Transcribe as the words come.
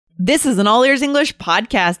This is an All Ears English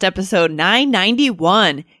podcast, episode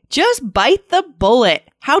 991. Just bite the bullet.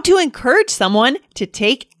 How to encourage someone to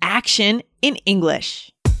take action in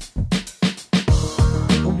English.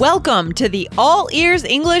 Welcome to the All Ears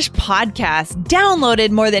English podcast.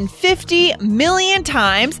 Downloaded more than 50 million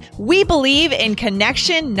times, we believe in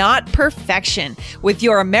connection, not perfection. With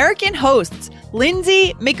your American hosts,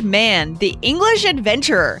 Lindsay McMahon, the English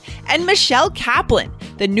adventurer, and Michelle Kaplan,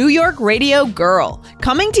 the New York radio girl,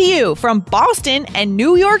 coming to you from Boston and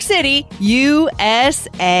New York City,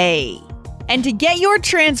 USA. And to get your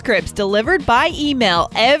transcripts delivered by email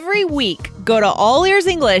every week, go to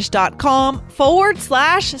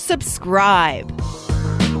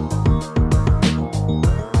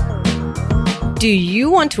allearsenglish.com/subscribe. Do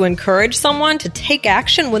you want to encourage someone to take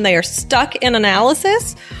action when they are stuck in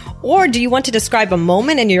analysis? Or do you want to describe a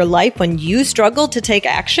moment in your life when you struggled to take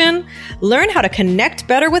action? Learn how to connect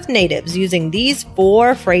better with natives using these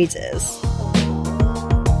 4 phrases.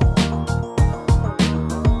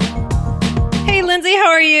 Hey, Lindsay,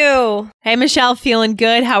 how are you? Hey, Michelle, feeling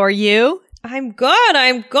good. How are you? I'm good.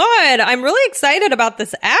 I'm really excited about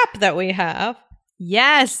this app that we have.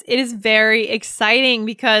 Yes, it is very exciting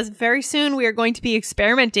because very soon we are going to be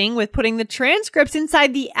experimenting with putting the transcripts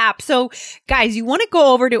inside the app. So guys, you want to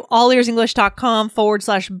go over to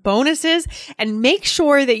allearsenglish.com/bonuses and make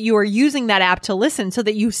sure that you are using that app to listen so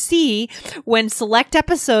that you see when select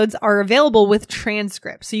episodes are available with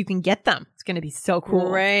transcripts so you can get them. It's going to be so cool.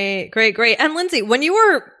 Great. And Lindsay, when you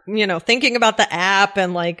were, thinking about the app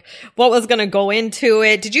and like what was going to go into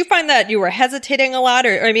it, did you find that you were hesitating a lot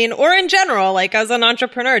or in general, like as an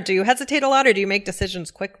entrepreneur, do you hesitate a lot or do you make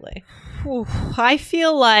decisions quickly? I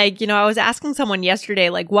feel like, I was asking someone yesterday,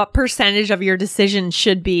 like what percentage of your decision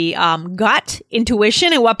should be gut,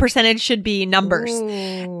 intuition, and what percentage should be numbers.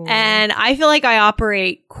 Ooh. And I feel like I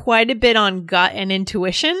operate quite a bit on gut and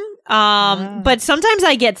intuition. But sometimes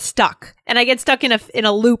I get stuck and I get stuck in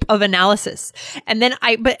a loop of analysis. And then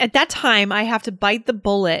but at that time I have to bite the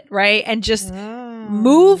bullet, right? And just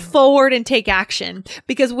move forward and take action.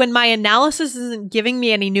 Because when my analysis isn't giving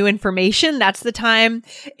me any new information, that's the time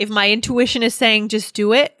if my intuition is saying, just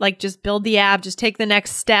do it, like just build the app, just take the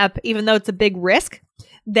next step, even though it's a big risk,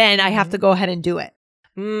 then I have to go ahead and do it.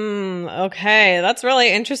 Okay. That's really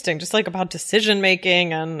interesting. Just like about decision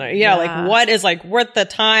making and like what is like worth the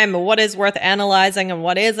time, what is worth analyzing and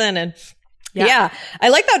what isn't. And yeah, I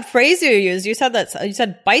like that phrase you used. You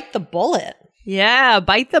said bite the bullet. Yeah,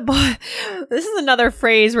 bite the bullet. This is another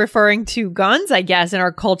phrase referring to guns, I guess, in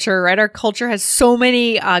our culture, right? Our culture has so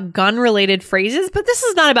many gun-related phrases, but this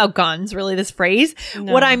is not about guns, really, this phrase.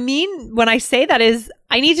 No. What I mean when I say that is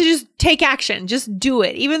I need to just take action, just do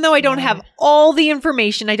it. Even though I don't have all the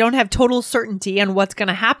information, I don't have total certainty on what's going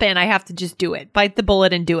to happen, I have to just do it. Bite the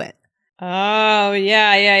bullet and do it. Oh,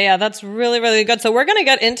 yeah. That's really, really good. So we're going to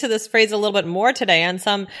get into this phrase a little bit more today and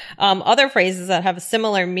some other phrases that have a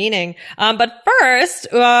similar meaning. But first,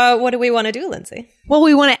 what do we want to do, Lindsay? Well,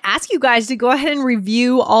 we want to ask you guys to go ahead and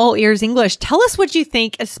review All Ears English. Tell us what you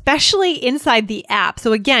think, especially inside the app.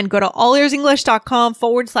 So again, go to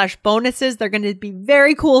allearsenglish.com/bonuses. They're going to be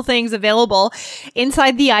very cool things available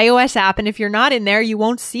inside the iOS app. And if you're not in there, you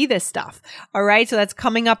won't see this stuff. All right. So that's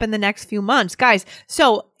coming up in the next few months, guys.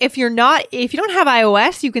 So if you don't have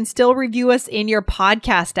iOS, you can still review us in your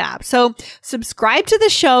podcast app. So subscribe to the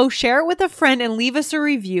show, share it with a friend, and leave us a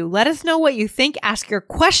review. Let us know what you think. Ask your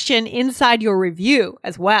question inside your review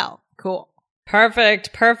as well. Cool.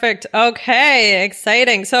 Perfect. Okay.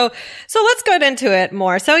 Exciting. So let's get into it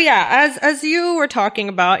more. So yeah, as you were talking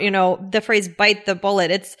about, the phrase bite the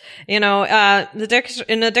bullet, it's, in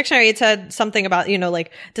the dictionary, it said something about,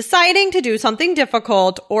 like deciding to do something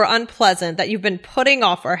difficult or unpleasant that you've been putting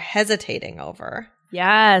off or hesitating over.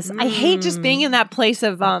 Yes. I hate just being in that place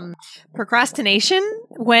of procrastination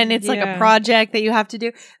when it's like a project that you have to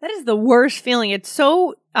do. That is the worst feeling. It's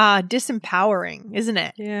so disempowering, isn't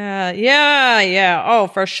it? Yeah. Oh,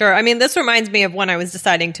 for sure. I mean, this reminds me of when I was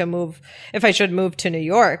deciding to move, if I should move to New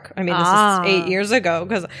York. I mean, this is 8 years ago.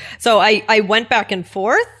 So I went back and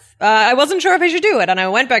forth. I wasn't sure if I should do it. And I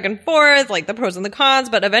went back and forth, like the pros and the cons,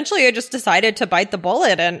 but eventually I just decided to bite the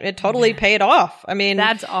bullet and it totally paid off. I mean,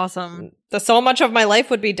 that's awesome. So much of my life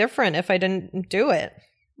would be different if I didn't do it.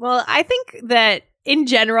 Well, I think that in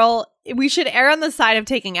general, we should err on the side of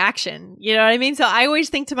taking action. You know what I mean? So I always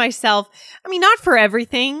think to myself, not for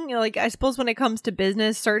everything. Like, I suppose when it comes to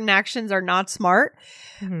business, certain actions are not smart.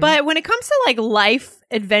 Mm-hmm. But when it comes to like life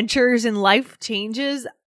adventures and life changes,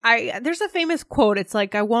 there's a famous quote. It's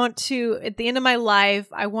like, at the end of my life,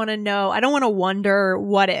 I want to know, I don't want to wonder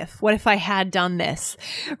what if I had done this,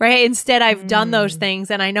 right? Instead, I've done those things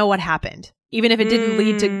and I know what happened. even if it didn't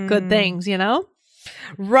lead to good things, you know?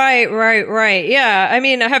 Right. Yeah. I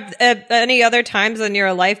mean, have any other times in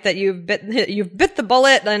your life that you've bit the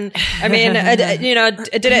bullet? And I mean,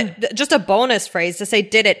 did it, just a bonus phrase to say,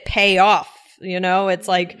 did it pay off? You know, it's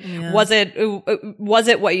like, was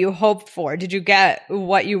it what you hoped for? Did you get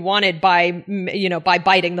what you wanted by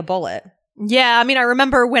biting the bullet? Yeah, I mean, I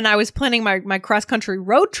remember when I was planning my cross-country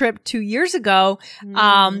road trip 2 years ago,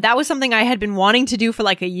 that was something I had been wanting to do for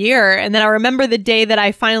like a year. And then I remember the day that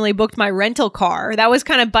I finally booked my rental car. That was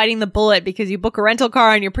kind of biting the bullet because you book a rental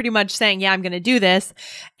car and you're pretty much saying, yeah, I'm going to do this.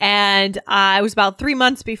 And it was about 3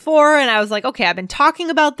 months before. And I was like, okay, I've been talking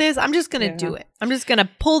about this. I'm just going to do it. I'm just going to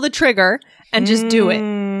pull the trigger and just do it.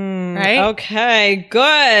 Right? Okay,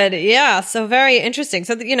 good. Yeah. So very interesting.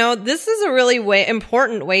 So, this is a really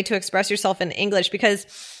important way to express yourself in English because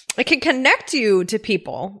it can connect you to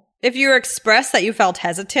people. If you express that you felt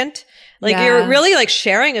hesitant, you're really like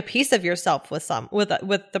sharing a piece of yourself with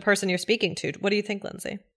the person you're speaking to. What do you think,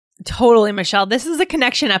 Lindsay? Totally, Michelle. This is a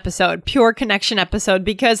connection episode, pure connection episode,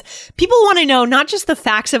 because people want to know not just the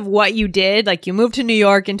facts of what you did, like you moved to New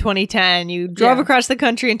York in 2010, you drove across the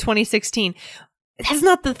country in 2016. That's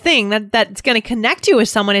not the thing that's going to connect you with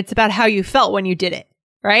someone. It's about how you felt when you did it,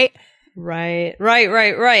 right? Right.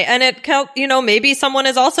 And it, maybe someone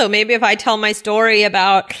is also, maybe if I tell my story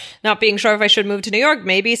about not being sure if I should move to New York,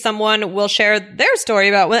 maybe someone will share their story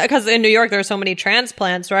about, because in New York, there are so many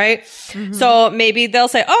transplants, right? Mm-hmm. So maybe they'll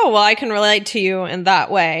say, oh, well, I can relate to you in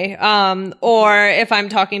that way. Or if I'm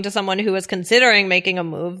talking to someone who is considering making a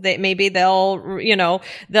move, maybe they'll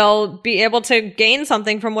be able to gain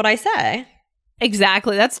something from what I say.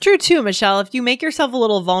 Exactly. That's true too, Michelle. If you make yourself a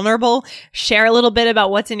little vulnerable, share a little bit about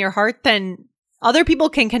what's in your heart, then other people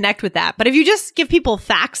can connect with that. But if you just give people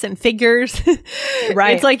facts and figures,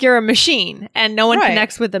 right, it's like you're a machine and no one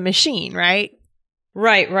connects with the machine, right?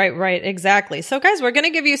 Right. Exactly. So guys, we're going to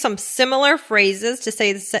give you some similar phrases to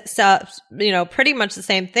say, pretty much the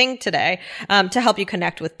same thing today, to help you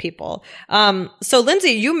connect with people. So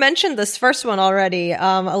Lindsay, you mentioned this first one already,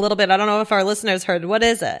 a little bit. I don't know if our listeners heard. What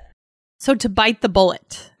is it? So to bite the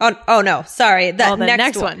bullet. Oh no, sorry. The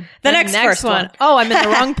next one. The next first one. Oh, I'm in the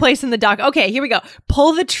wrong place in the doc. Okay, here we go.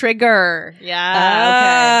 Pull the trigger.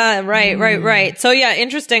 Yeah. Okay. Right. So yeah,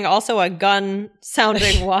 interesting. Also a gun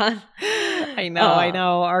sounding one. I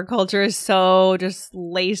know. Our culture is so just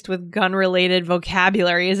laced with gun related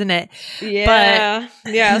vocabulary, isn't it? Yeah.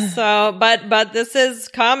 So, but this is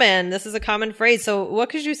common. This is a common phrase. So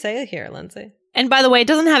what could you say here, Lindsay? And by the way, it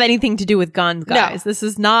doesn't have anything to do with guns, guys. No. This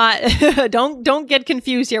is not, don't get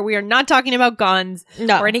confused here. We are not talking about guns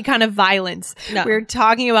or any kind of violence. No. We're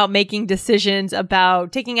talking about making decisions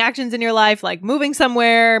about taking actions in your life, like moving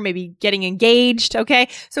somewhere, maybe getting engaged. Okay.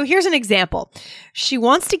 So here's an example. She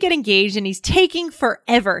wants to get engaged and he's taking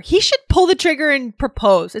forever. He should pull the trigger and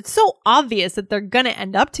propose. It's so obvious that they're going to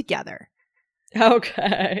end up together.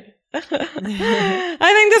 Okay. I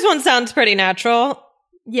think this one sounds pretty natural.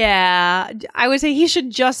 Yeah, I would say he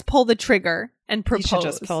should just pull the trigger and propose. He should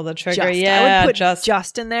just pull the trigger. I would put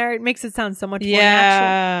just in there. It makes it sound so much more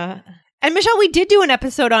natural. And Michelle, we did do an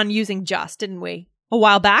episode on using just, didn't we? A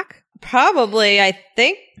while back? Probably, I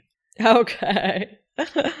think. Okay. I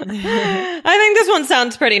think this one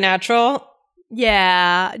sounds pretty natural.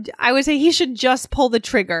 Yeah, I would say he should just pull the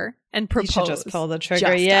trigger and propose. He should just pull the trigger.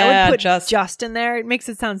 I would put just in there. It makes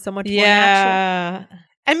it sound so much more natural.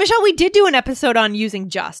 And Michelle, we did do an episode on using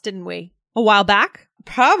just, didn't we? A while back?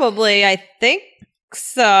 Probably, I think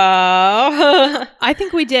so. I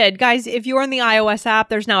think we did. Guys, if you're in the iOS app,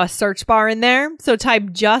 there's now a search bar in there. So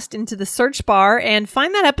type just into the search bar and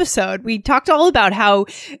find that episode. We talked all about how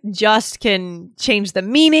just can change the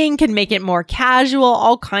meaning, can make it more casual,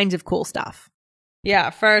 all kinds of cool stuff.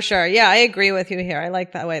 Yeah, for sure. Yeah, I agree with you here. I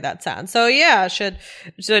like that way that sounds. So yeah, should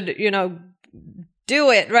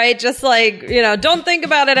do it, right? Just like, don't think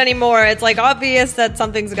about it anymore. It's like obvious that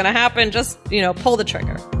something's going to happen. Just, pull the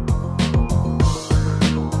trigger.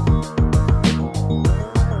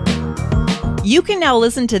 You can now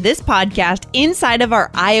listen to this podcast inside of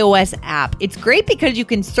our iOS app. It's great because you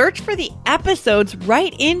can search for the episodes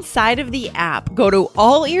right inside of the app. Go to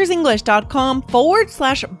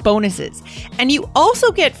allearsenglish.com/bonuses. And you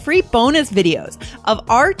also get free bonus videos of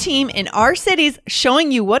our team in our cities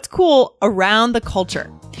showing you what's cool around the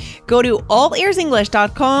culture. Go to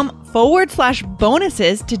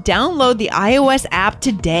allearsenglish.com/bonuses to download the iOS app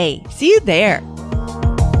today. See you there.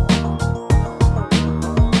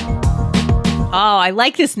 Oh, I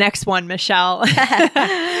like this next one, Michelle.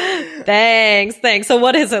 Thanks. So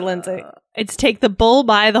what is it, Lindsay? It's take the bull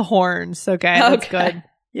by the horns. Okay, that's good.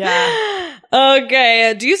 Yeah.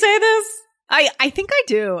 Okay. Do you say this? I think I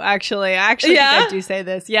do, actually. I actually think I do say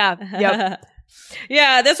this. Yeah. Yep.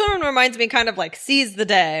 Yeah, this one reminds me kind of like seize the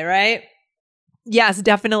day, right? Yes,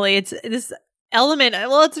 definitely. It's this element.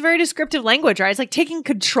 Well, it's a very descriptive language, right? It's like taking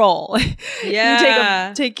control. Yeah.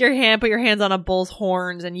 You take your hand, put your hands on a bull's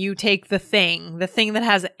horns, and you take the thing that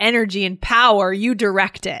has energy and power, you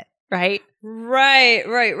direct it, right?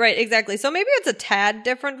 Right. Exactly. So maybe it's a tad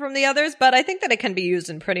different from the others, but I think that it can be used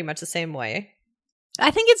in pretty much the same way. I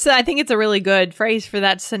think it's a really good phrase for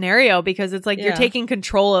that scenario, because it's like you're taking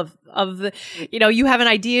control of the, you have an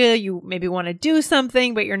idea, you maybe want to do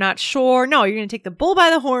something, but you're not sure. No, you're going to take the bull by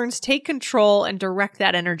the horns, take control, and direct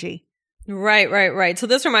that energy. Right. So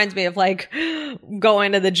this reminds me of like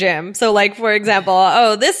going to the gym. So like, for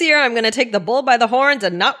example, this year I'm going to take the bull by the horns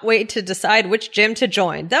and not wait to decide which gym to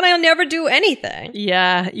join. Then I'll never do anything.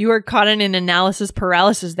 Yeah. You were caught in an analysis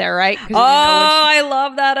paralysis there, right? I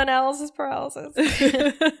love that analysis paralysis.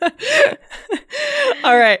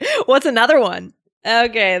 All right. What's another one?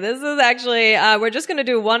 Okay, this is actually, we're just going to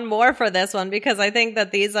do one more for this one because I think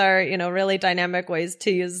that these are, really dynamic ways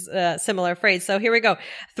to use a similar phrase. So here we go.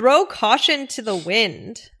 Throw caution to the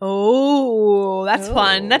wind. Oh, that's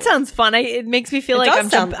fun. That sounds fun. It makes me feel like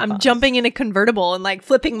I'm jumping in a convertible and like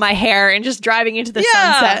flipping my hair and just driving into the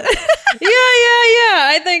sunset. Yeah.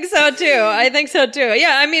 I think so too.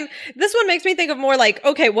 Yeah. I mean, this one makes me think of more like,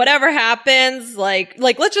 okay, whatever happens, like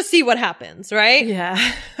let's just see what happens, right? Yeah.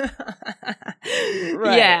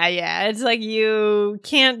 Right. Yeah. It's like you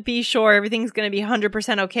can't be sure everything's going to be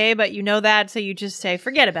 100% okay, but you know that, so you just say,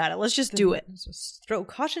 forget about it. Let's just do it. Just throw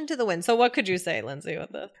caution to the wind. So what could you say, Lindsay,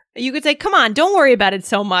 with this? You could say, come on, don't worry about it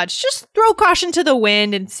so much. Just throw caution to the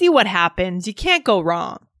wind and see what happens. You can't go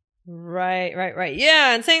wrong. Right.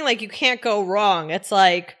 Yeah, and saying like you can't go wrong. It's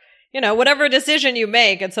like, whatever decision you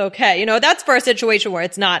make, it's okay. That's for a situation where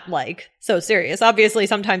it's not like so serious. Obviously,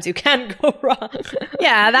 sometimes you can go wrong.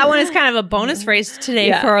 Yeah, that one is kind of a bonus phrase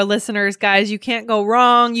today for our listeners, guys. You can't go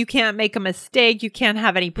wrong. You can't make a mistake. You can't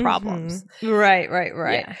have any problems. Mm-hmm.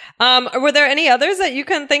 Right. Yeah. Were there any others that you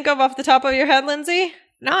can think of off the top of your head, Lindsay?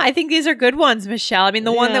 No, I think these are good ones, Michelle. I mean,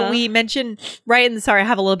 the one that we mentioned sorry, I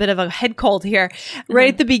have a little bit of a head cold here. Right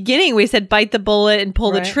at the beginning, we said bite the bullet and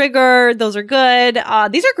pull the trigger. Those are good.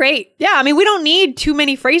 These are great. Yeah, I mean, we don't need too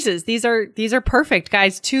many phrases. These are perfect,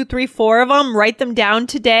 guys. 2, 3, 4 of them. Write them down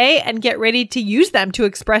today and get ready to use them to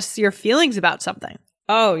express your feelings about something.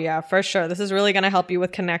 Oh, yeah, for sure. This is really going to help you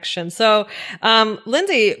with connection. So,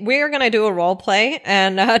 Lindsay, we're going to do a role play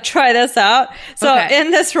and try this out. So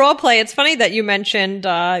in this role play, it's funny that you mentioned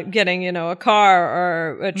getting, a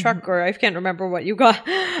car or a truck or I can't remember what you got.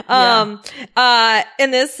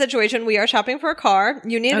 In this situation, we are shopping for a car.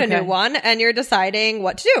 You need a new one and you're deciding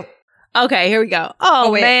what to do. Okay, here we go.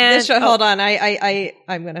 Oh, wait, man. Hold on.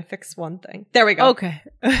 I'm going to fix one thing. There we go. Okay.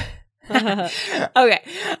 Okay.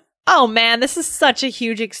 Oh man, this is such a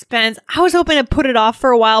huge expense. I was hoping to put it off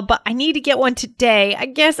for a while, but I need to get one today. I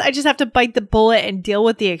guess I just have to bite the bullet and deal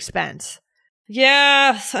with the expense.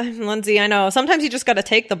 Yeah, Lindsay, I know. Sometimes you just got to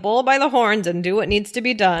take the bull by the horns and do what needs to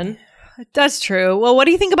be done. That's true. Well, what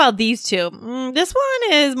do you think about these two? This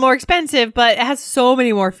one is more expensive, but it has so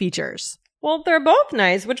many more features. Well, they're both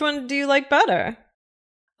nice. Which one do you like better?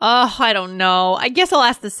 I don't know. I guess I'll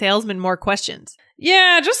ask the salesman more questions.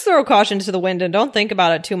 Yeah, just throw caution to the wind and don't think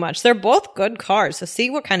about it too much. They're both good cars, so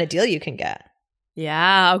see what kind of deal you can get.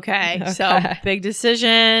 Yeah, okay. So, big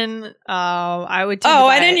decision. I would take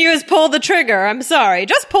I didn't use pull the trigger. I'm sorry.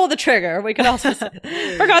 Just pull the trigger. We could also say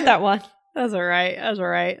forgot that one. That's all right.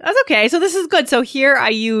 That's okay. So this is good. So here I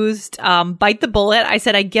used bite the bullet. I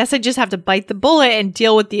said, I guess I just have to bite the bullet and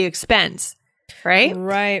deal with the expense. Right?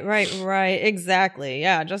 Right. Exactly.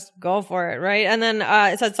 Yeah, just go for it, right? And then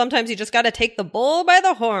it said sometimes you just got to take the bull by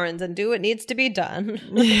the horns and do what needs to be done.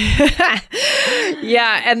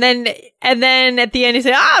 Yeah, and then at the end you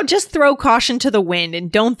say, just throw caution to the wind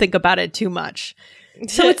and don't think about it too much.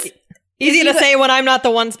 So it's easy to say when I'm not the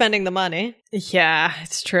one spending the money. Yeah,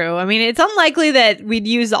 it's true. I mean, it's unlikely that we'd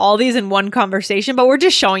use all these in one conversation, but we're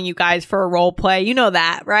just showing you guys for a role play. You know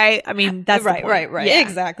that, right? I mean, that's right. Yeah.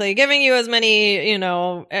 Exactly. Giving you as many,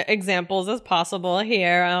 examples as possible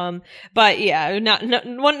here. But yeah,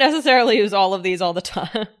 wouldn't necessarily use all of these all the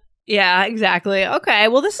time. Yeah, exactly. Okay.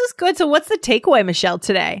 Well, this is good. So what's the takeaway, Michelle,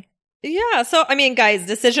 today? Yeah. So, I mean, guys,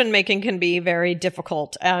 decision making can be very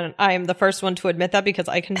difficult. And I am the first one to admit that because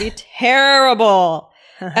I can be terrible.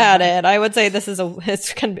 at it. I would say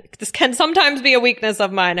this can sometimes be a weakness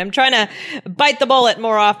of mine. I'm trying to bite the bullet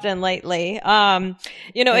more often lately. It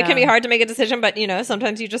can be hard to make a decision, but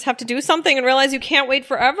sometimes you just have to do something and realize you can't wait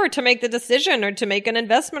forever to make the decision or to make an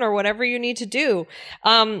investment or whatever you need to do.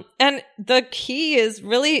 And the key is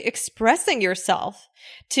really expressing yourself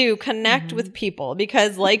to connect with people,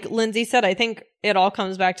 because like Lindsay said, I think it all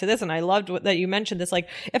comes back to this. And I loved that you mentioned this. Like,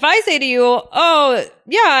 if I say to you, oh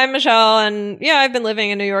yeah, I'm Michelle, and yeah, I've been living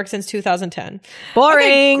in New York since 2010. Boring.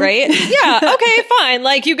 Okay, great. Yeah. Okay, fine.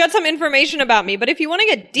 Like, you got some information about me, but if you want to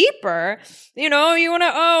get deeper, you want to,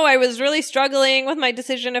 I was really struggling with my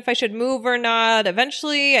decision if I should move or not.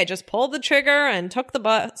 Eventually I just pulled the trigger and took the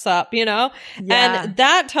bus up, Yeah. and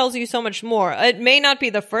that tells you so much more. It may not be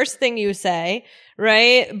the first thing you say,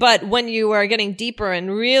 right? But when you are getting deeper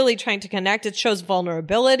and really trying to connect, it shows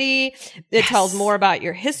vulnerability. It tells more about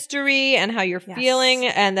your history and how you're feeling,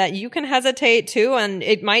 and that you can hesitate too. And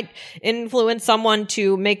it might influence someone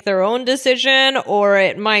to make their own decision, or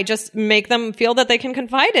it might just make them feel that they can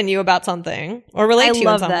confide in you about something or relate to you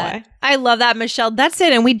in some way. I love that, Michelle. That's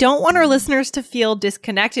it. And we don't want our listeners to feel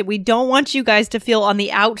disconnected. We don't want you guys to feel on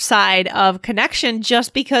the outside of connection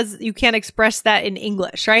just because you can't express that in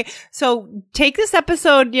English, right? So take this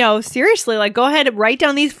episode, seriously. Like, go ahead and write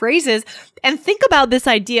down these phrases and think about this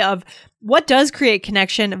idea of what does create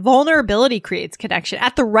connection. Vulnerability creates connection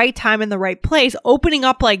at the right time in the right place, opening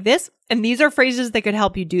up like this. And these are phrases that could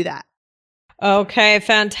help you do that. Okay,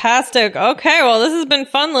 fantastic. Okay, well, this has been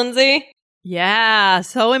fun, Lindsay. Yeah,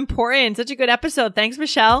 so important. Such a good episode. Thanks,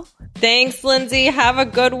 Michelle. Thanks, Lindsay. Have a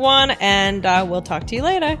good one, and we'll talk to you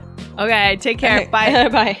later. Okay, take care. Okay. Bye.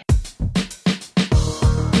 Bye.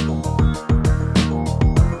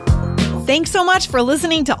 Thanks so much for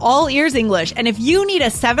listening to All Ears English. And if you need a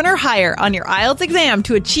 7 or higher on your IELTS exam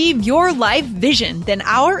to achieve your life vision, then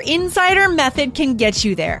our Insider Method can get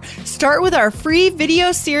you there. Start with our free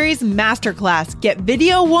video series masterclass. Get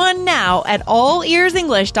video 1 now at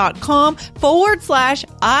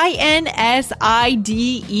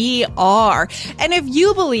allearsenglish.com/INSIDER. And if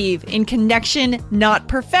you believe in connection, not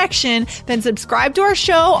perfection, then subscribe to our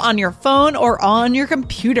show on your phone or on your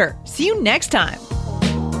computer. See you next time.